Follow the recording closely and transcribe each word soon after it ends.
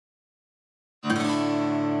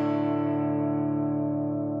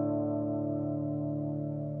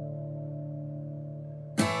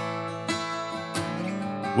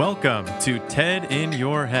Welcome to TED in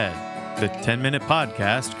Your Head, the 10-minute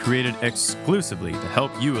podcast created exclusively to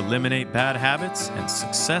help you eliminate bad habits and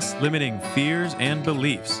success-limiting fears and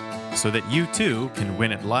beliefs so that you too can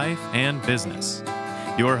win at life and business.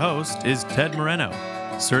 Your host is Ted Moreno,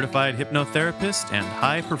 certified hypnotherapist and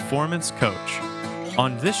high-performance coach.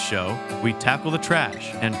 On this show, we tackle the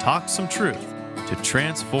trash and talk some truth to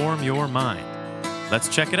transform your mind. Let's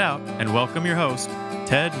check it out and welcome your host,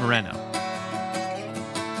 Ted Moreno.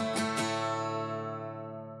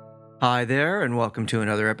 Hi there, and welcome to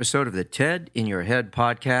another episode of the TED in Your Head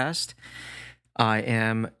podcast. I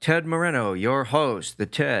am Ted Moreno, your host, the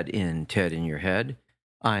TED in Your Head.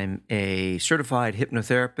 I'm a certified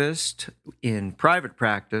hypnotherapist in private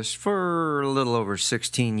practice for a little over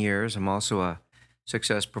 16 years. I'm also a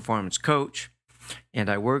success performance coach, and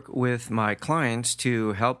I work with my clients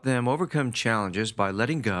to help them overcome challenges by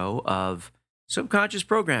letting go of subconscious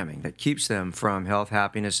programming that keeps them from health,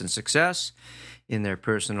 happiness, and success in their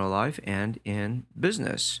personal life and in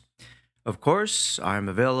business. Of course, I'm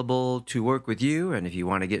available to work with you, and if you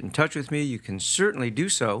want to get in touch with me, you can certainly do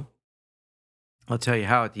so. I'll tell you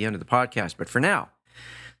how at the end of the podcast, but for now,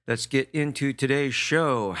 let's get into today's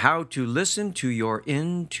show, how to listen to your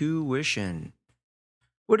intuition.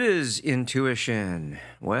 What is intuition?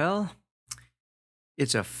 Well,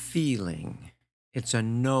 it's a feeling. It's a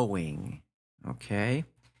knowing, okay?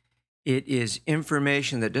 It is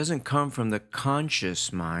information that doesn't come from the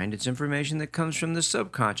conscious mind. It's information that comes from the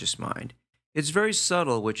subconscious mind. It's very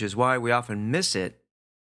subtle, which is why we often miss it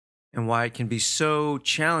and why it can be so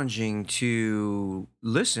challenging to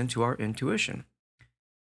listen to our intuition.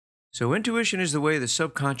 So intuition is the way the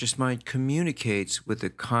subconscious mind communicates with the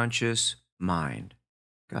conscious mind.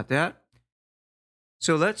 Got that?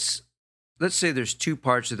 So let's say there's two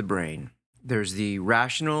parts of the brain. There's the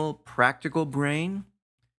rational, practical brain,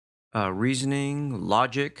 reasoning,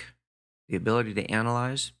 logic, the ability to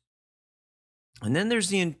analyze. And then there's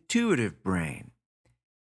the intuitive brain.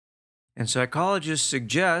 And psychologists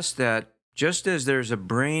suggest that just as there's a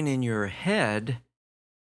brain in your head,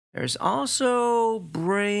 there's also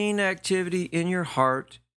brain activity in your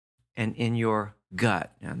heart and in your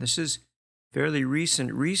gut. Now, this is fairly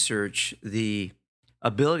recent research, the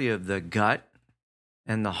ability of the gut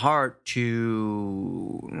and the heart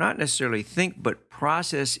to not necessarily think, but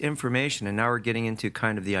process information. And now we're getting into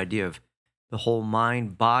kind of the idea of the whole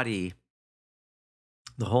mind-body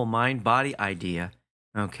idea,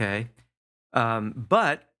 okay?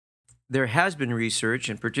 But there has been research,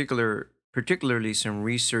 and particularly some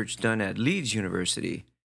research done at Leeds University,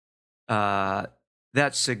 that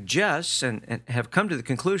suggests and have come to the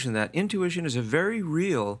conclusion that intuition is a very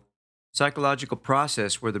real psychological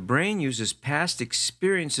process where the brain uses past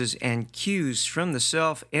experiences and cues from the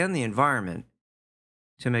self and the environment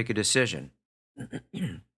to make a decision.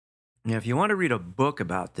 Now, if you want to read a book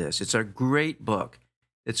about this, it's a great book.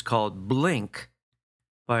 It's called Blink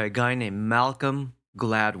by a guy named Malcolm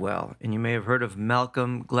Gladwell. And you may have heard of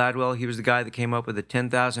Malcolm Gladwell. He was the guy that came up with the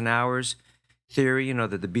 10,000 hours theory,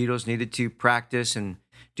 that the Beatles needed to practice and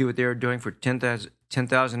do what they were doing for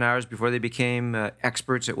 10,000 hours before they became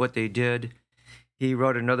experts at what they did. He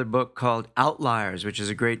wrote another book called Outliers, which is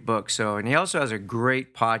a great book. And he also has a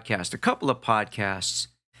great podcast, a couple of podcasts.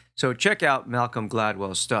 So check out Malcolm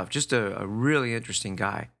Gladwell's stuff. Just a really interesting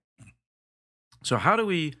guy. So how do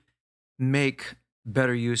we make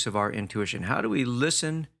better use of our intuition? How do we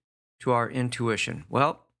listen to our intuition?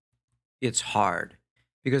 Well, it's hard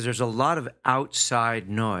because there's a lot of outside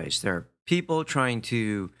noise. There are people trying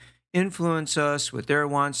to influence us with their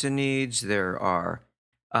wants and needs. There are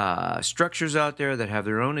structures out there that have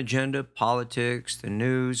their own agenda, politics, the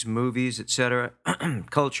news, movies, etc.,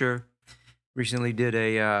 culture. Recently did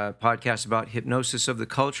a podcast about hypnosis of the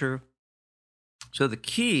culture. So the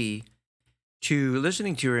key to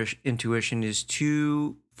listening to your intuition is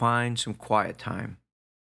to find some quiet time.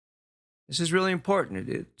 This is really important.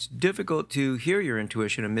 It's difficult to hear your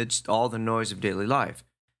intuition amidst all the noise of daily life.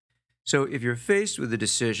 So if you're faced with a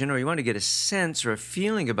decision or you want to get a sense or a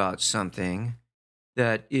feeling about something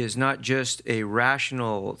that is not just a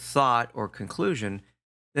rational thought or conclusion,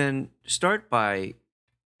 then start by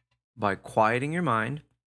quieting your mind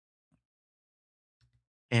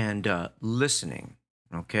and listening.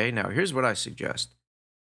 Okay, now here's what I suggest.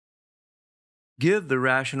 Give the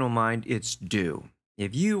rational mind its due.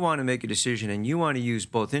 If you want to make a decision and you want to use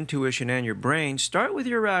both intuition and your brain, start with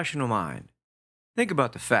your rational mind. Think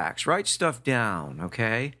about the facts. Write stuff down,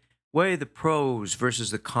 okay? Weigh the pros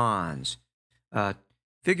versus the cons.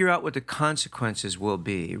 Figure out what the consequences will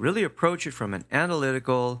be. Really approach it from an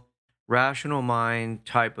analytical, rational mind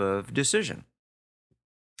type of decision.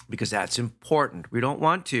 because that's important. We don't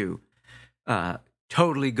want to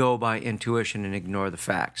totally go by intuition and ignore the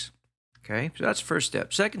facts. Okay, so that's the first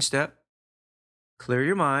step. Second step, clear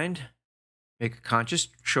your mind, make a conscious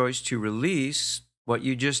choice to release what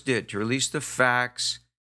you just did, to release the facts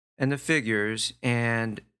and the figures,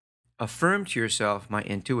 and affirm to yourself, my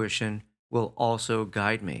intuition will also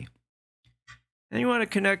guide me. Then you want to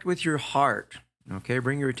connect with your heart. Okay,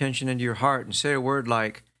 bring your attention into your heart and say a word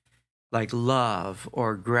like love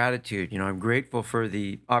or gratitude. I'm grateful for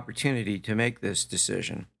the opportunity to make this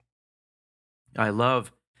decision. I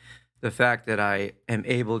love the fact that I am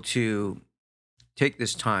able to take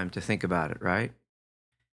this time to think about it, right?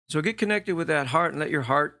 So get connected with that heart and let your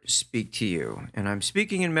heart speak to you. And I'm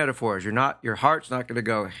speaking in metaphors. Your heart's not going to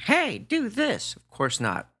go, hey, do this. Of course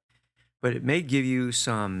not. But it may give you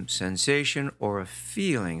some sensation or a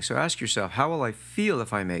feeling. So ask yourself, how will I feel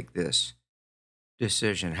if I make this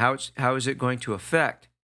decision? How is it going to affect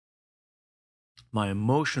my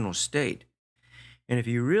emotional state? And if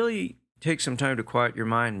you really take some time to quiet your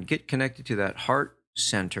mind and get connected to that heart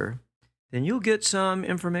center, then you'll get some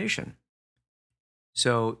information.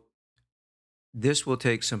 So this will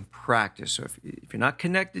take some practice. So if you're not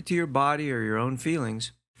connected to your body or your own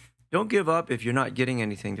feelings, don't give up if you're not getting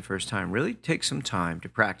anything the first time. Really take some time to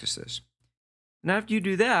practice this. And after you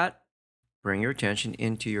do that, bring your attention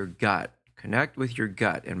into your gut. Connect with your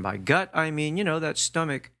gut. And by gut, I mean, that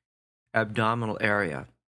stomach abdominal area.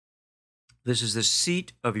 This is the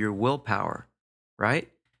seat of your willpower, right?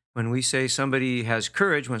 When we say somebody has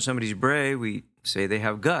courage, when somebody's brave, we say they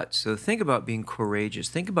have guts. So think about being courageous.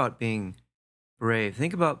 Think about being brave.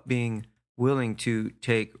 Think about being willing to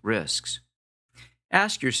take risks.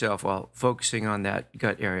 Ask yourself while focusing on that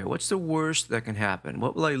gut area, what's the worst that can happen?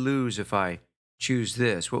 What will I lose if I choose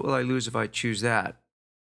this? What will I lose if I choose that?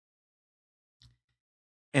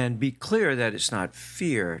 And be clear that it's not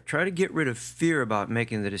fear. Try to get rid of fear about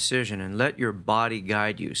making the decision and let your body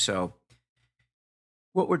guide you. So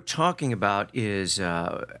what we're talking about is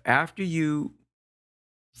after you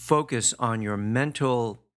focus on your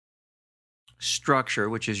mental structure,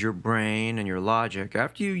 which is your brain and your logic,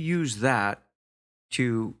 after you use that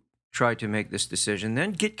to try to make this decision,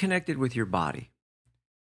 then get connected with your body.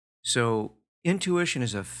 So intuition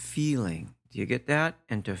is a feeling. Do you get that?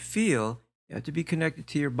 And to feel, you have to be connected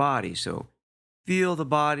to your body. So feel the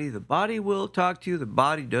body. The body will talk to you. The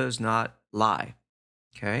body does not lie.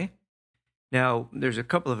 Okay? Now, there's a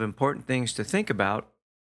couple of important things to think about.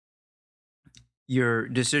 Your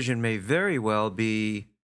decision may very well be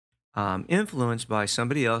influenced by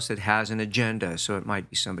somebody else that has an agenda. So it might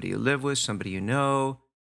be somebody you live with, somebody you know.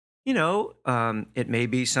 It may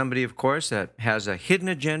be somebody, of course, that has a hidden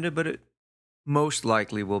agenda, but it most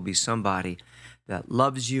likely will be somebody that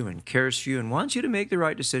loves you and cares for you and wants you to make the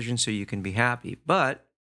right decision so you can be happy. But,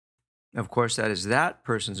 of course, that is that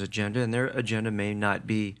person's agenda, and their agenda may not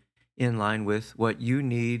be in line with what you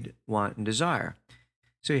need, want, and desire.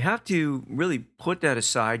 So you have to really put that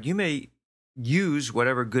aside. You may use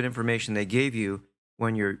whatever good information they gave you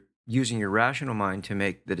when you're using your rational mind to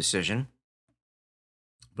make the decision.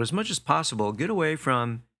 But as much as possible, get away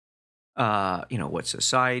from, what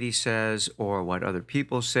society says or what other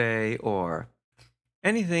people say or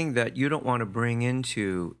anything that you don't want to bring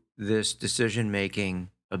into this decision-making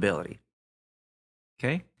ability.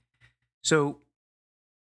 Okay? So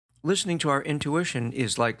listening to our intuition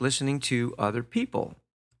is like listening to other people.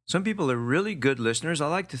 Some people are really good listeners. I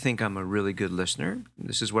like to think I'm a really good listener.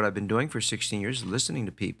 This is what I've been doing for 16 years, listening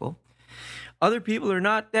to people. Other people are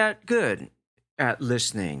not that good at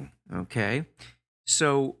listening, okay?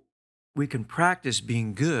 So we can practice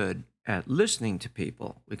being good at listening to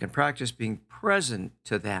people. We can practice being present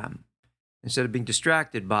to them instead of being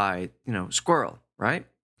distracted by, squirrel, right?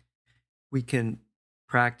 We can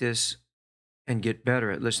practice and get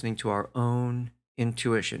better at listening to our own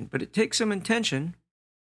intuition, but it takes some intention.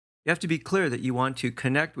 You have to be clear that you want to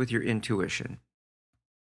connect with your intuition.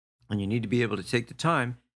 And you need to be able to take the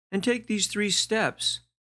time and take these 3 steps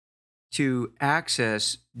to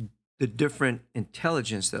access the different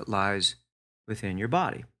intelligence that lies within your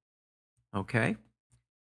body. Okay?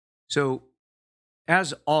 So,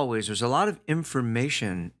 as always, there's a lot of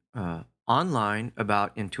information online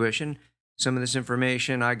about intuition. Some of this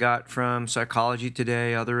information I got from Psychology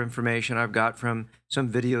Today, other information I've got from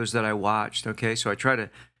some videos that I watched. Okay? So I try to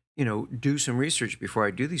do some research before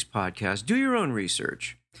I do these podcasts. Do your own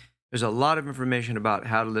research. There's a lot of information about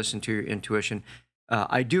how to listen to your intuition.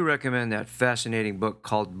 I do recommend that fascinating book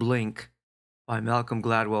called Blink by Malcolm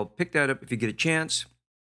Gladwell. Pick that up if you get a chance.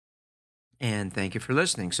 And thank you for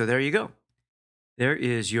listening. So there you go. There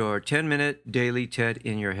is your 10-minute daily TED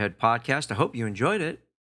in Your Head podcast. I hope you enjoyed it.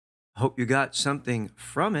 Hope you got something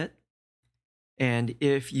from it. And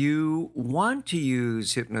if you want to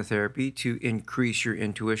use hypnotherapy to increase your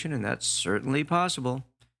intuition, and that's certainly possible,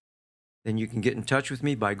 then you can get in touch with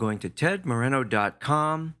me by going to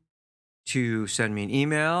tedmoreno.com to send me an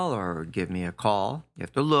email or give me a call. You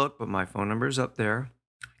have to look, but my phone number is up there.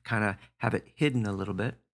 I kind of have it hidden a little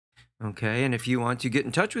bit. Okay, and if you want to get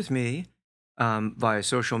in touch with me via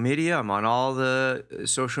social media, I'm on all the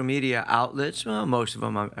social media outlets. Well, most of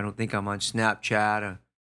them. I don't think I'm on Snapchat.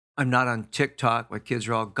 I'm not on TikTok. My kids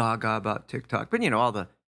are all gaga about TikTok, but all the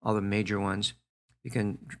major ones. You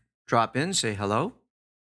can drop in, say hello,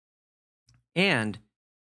 and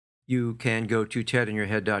you can go to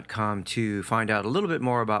tedinyourhead.com to find out a little bit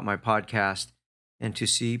more about my podcast and to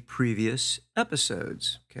see previous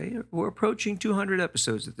episodes. Okay, we're approaching 200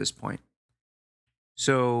 episodes at this point.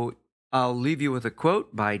 So I'll leave you with a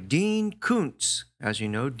quote by Dean Koontz. As you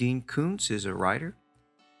know, Dean Koontz is a writer.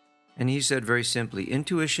 And he said very simply,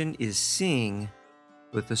 intuition is seeing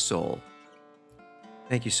with the soul.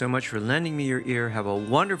 Thank you so much for lending me your ear. Have a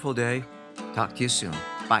wonderful day. Talk to you soon.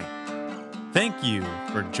 Bye. Thank you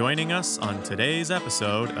for joining us on today's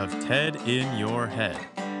episode of TED in Your Head.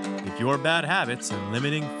 If your bad habits and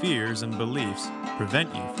limiting fears and beliefs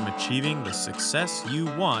prevent you from achieving the success you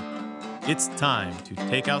want, it's time to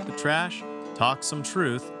take out the trash, talk some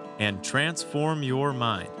truth, and transform your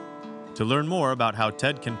mind. To learn more about how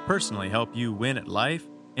TED can personally help you win at life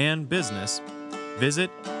and business,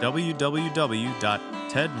 visit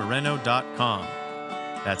www.tedmoreno.com.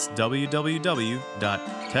 That's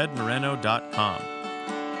www.tedmoreno.com.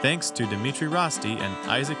 Thanks to Dimitri Rosti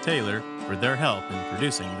and Isaac Taylor for their help in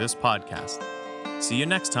producing this podcast. See you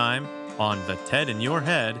next time on the TED in Your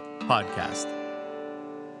Head podcast.